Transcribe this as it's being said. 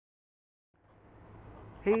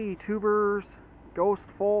Hey tubers,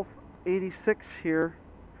 GhostFolf86 here,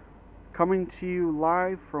 coming to you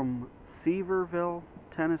live from Sevierville,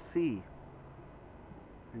 Tennessee.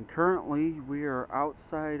 And currently we are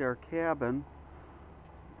outside our cabin,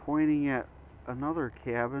 pointing at another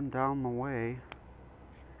cabin down the way.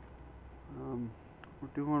 We're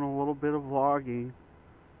doing a little bit of vlogging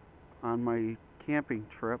on my camping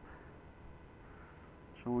trip,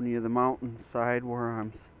 showing you the mountainside where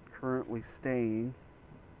I'm currently staying.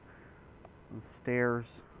 The stairs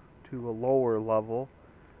to a lower level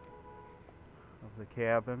of the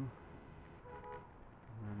cabin,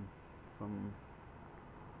 and some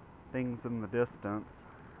things in the distance.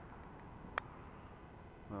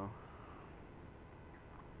 So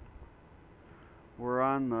we're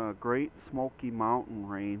on the Great Smoky Mountain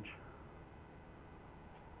range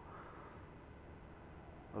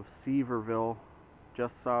of Sevierville,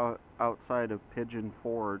 just outside of Pigeon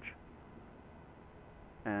Forge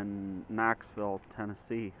and Knoxville,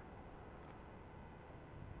 Tennessee.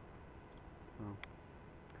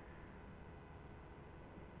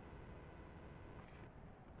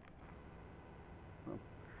 So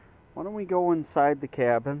why don't we go inside the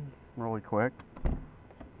cabin really quick? I'm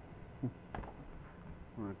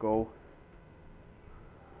gonna go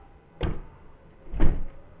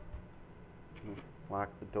lock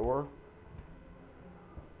the door.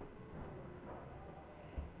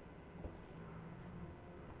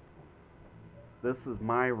 This is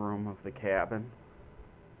my room of the cabin.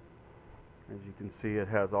 As you can see, it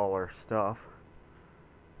has all our stuff.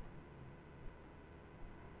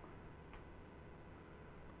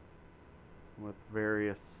 With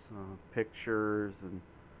various pictures and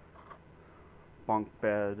bunk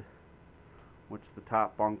bed, which the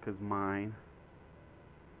top bunk is mine.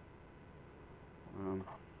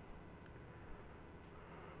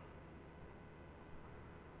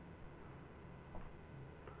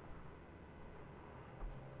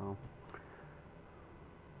 So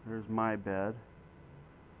there's my bed.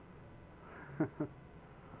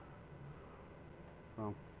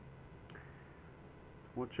 So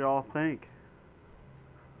what y'all think?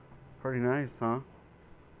 Pretty nice, huh?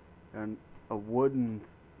 And a wooden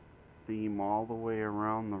theme all the way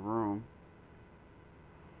around the room.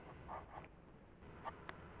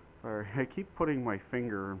 Sorry, I keep putting my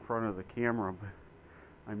finger in front of the camera, but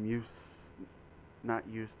I'm not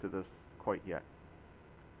used to this quite yet.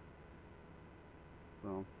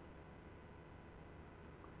 So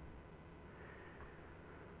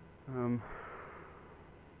and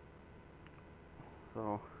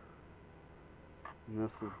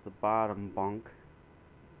this is the bottom bunk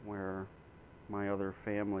where my other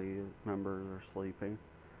family members are sleeping.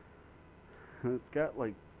 It's got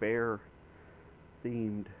like bear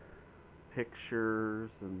themed pictures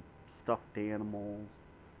and stuffed animals.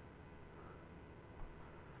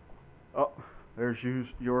 Oh, there's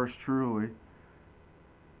yours truly.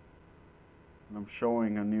 And I'm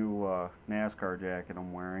showing a new NASCAR jacket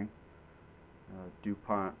I'm wearing.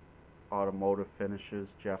 DuPont Automotive Finishes,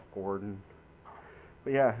 Jeff Gordon.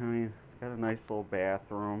 But yeah, I mean, it's got a nice little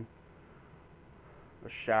bathroom, a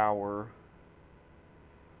shower,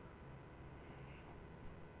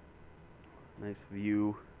 nice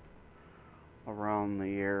view around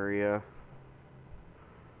the area.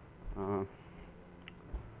 It's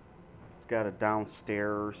got a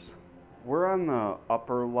downstairs. We're on the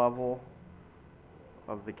upper level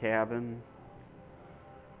of the cabin.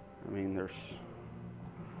 I mean,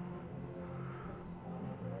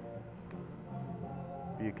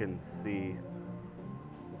 you can see,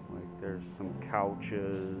 like, there's some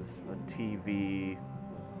couches, a TV.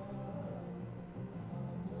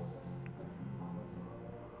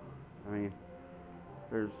 I mean,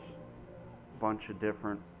 there's a bunch of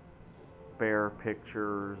different bear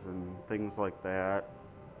pictures and things like that.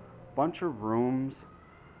 Bunch of rooms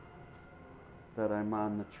that I'm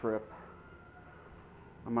on the trip.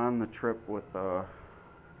 I'm on the trip with a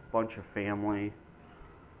bunch of family,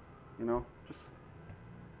 you know, just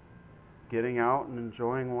getting out and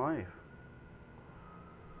enjoying life.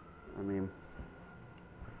 I mean,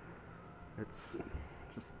 it's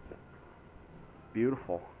just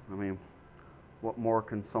beautiful. I mean, what more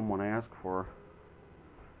can someone ask for?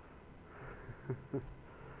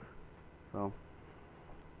 So,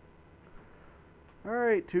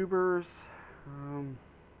 alright, tubers.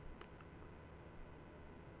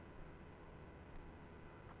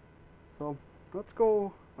 So, let's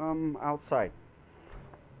go outside.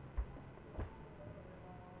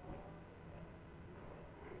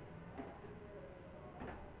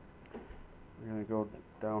 We're going to go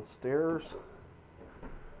downstairs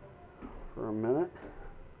for a minute.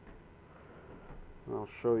 I'll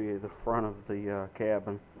show you the front of the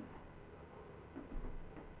cabin.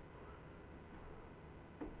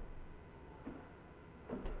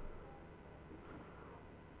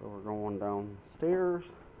 So we're going downstairs.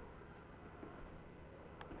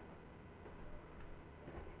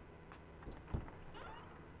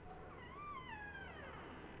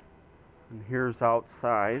 And here's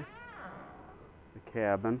outside the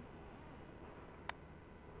cabin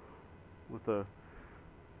with a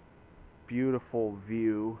beautiful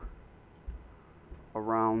view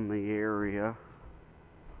around the area.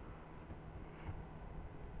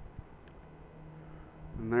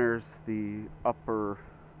 And there's the upper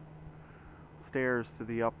stairs to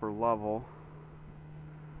the upper level,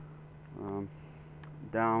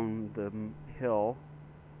 down the hill.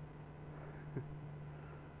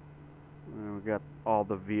 And we got all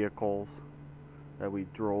the vehicles that we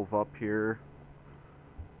drove up here.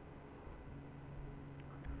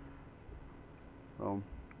 So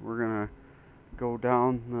we're gonna go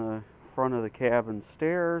down the front of the cabin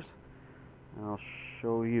stairs, and I'll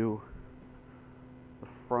show you the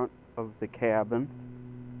front of the cabin.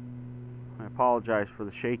 I apologize for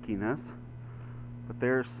the shakiness, but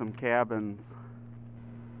there's some cabins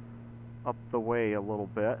up the way a little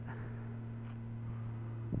bit.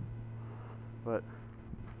 But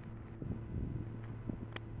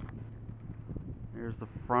here's the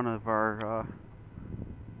front of our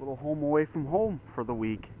little home away from home for the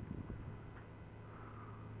week.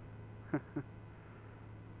 And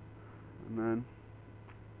then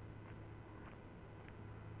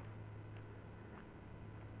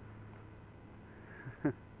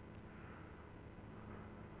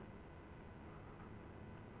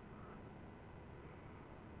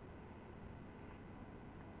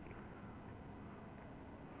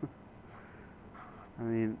I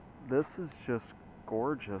mean, this is just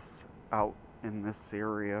gorgeous out in this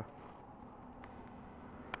area.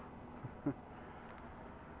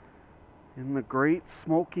 In the Great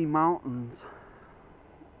Smoky Mountains.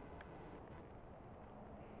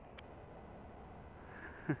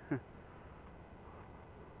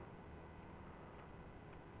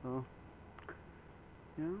 So,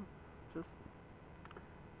 yeah, just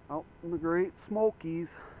out in the Great Smokies.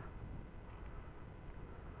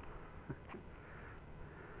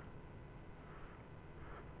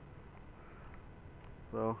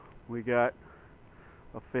 So, we got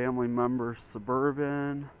a family member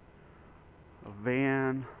Suburban, a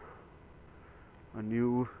van, a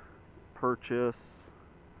new purchase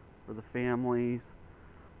for the families.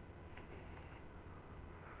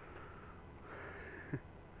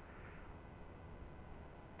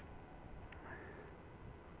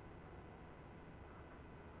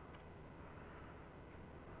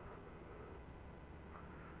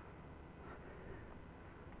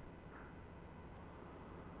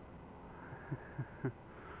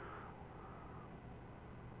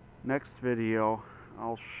 Next video,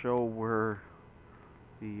 I'll show where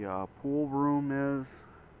the pool room is,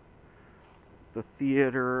 the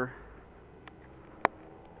theater,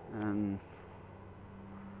 and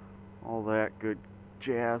all that good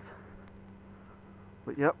jazz.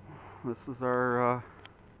 But yep, this is our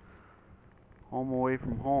home away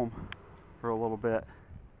from home for a little bit.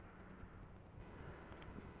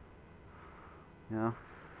 Yeah.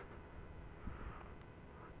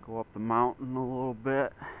 Go up the mountain a little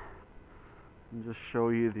bit and just show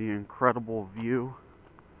you the incredible view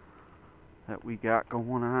that we got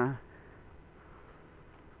going on.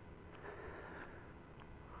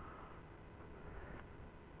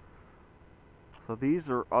 So these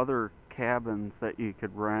are other cabins that you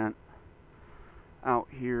could rent out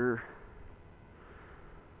here.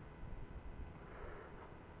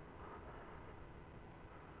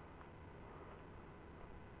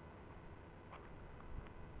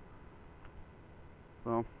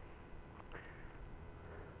 So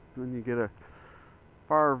then you get a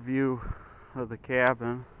far view of the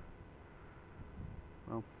cabin.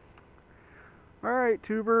 So, alright,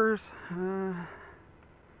 tubers,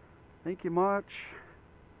 thank you much.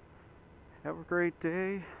 Have a great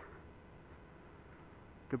day.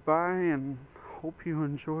 Goodbye, and hope you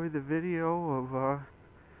enjoy the video of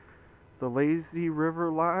the Lazy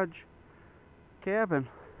River Lodge cabin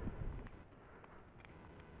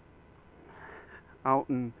out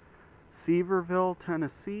in Sevierville,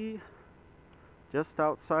 Tennessee, just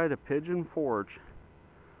outside of Pigeon Forge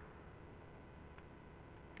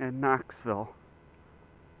and Knoxville.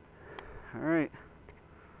 Alright,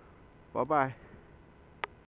 bye-bye.